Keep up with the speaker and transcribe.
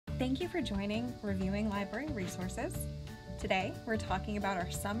Thank you for joining Reviewing Library Resources. Today, we're talking about our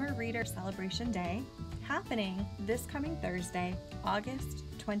Summer Reader Celebration Day happening this coming Thursday, August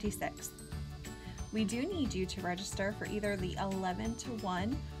 26th. We do need you to register for either the 11 to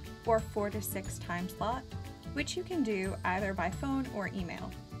 1 or 4 to 6 time slot, which you can do either by phone or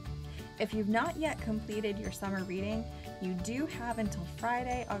email. If you've not yet completed your summer reading, you do have until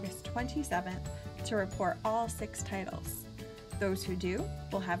Friday, August 27th to report all 6 titles. Those who do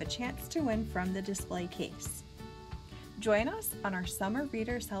will have a chance to win from the display case. Join us on our Summer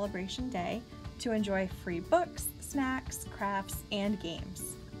Reader Celebration Day to enjoy free books, snacks, crafts, and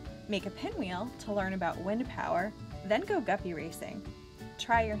games. Make a pinwheel to learn about wind power, then go guppy racing.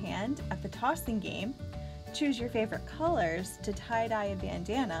 Try your hand at the tossing game. Choose your favorite colors to tie-dye a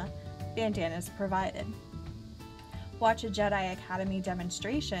bandana. Bandanas provided. Watch a Jedi Academy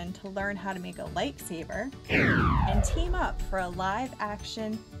demonstration to learn how to make a lightsaber, and team up for a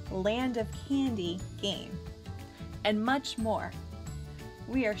live-action Land of Candy game, and much more.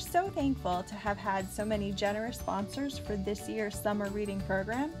 We are so thankful to have had so many generous sponsors for this year's summer reading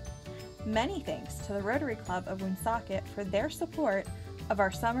program. Many thanks to the Rotary Club of Woonsocket for their support of our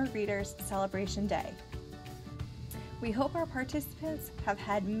Summer Readers Celebration Day. We hope our participants have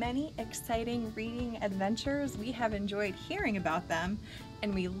had many exciting reading adventures. We have enjoyed hearing about them,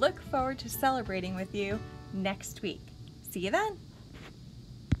 and we look forward to celebrating with you next week. See you then!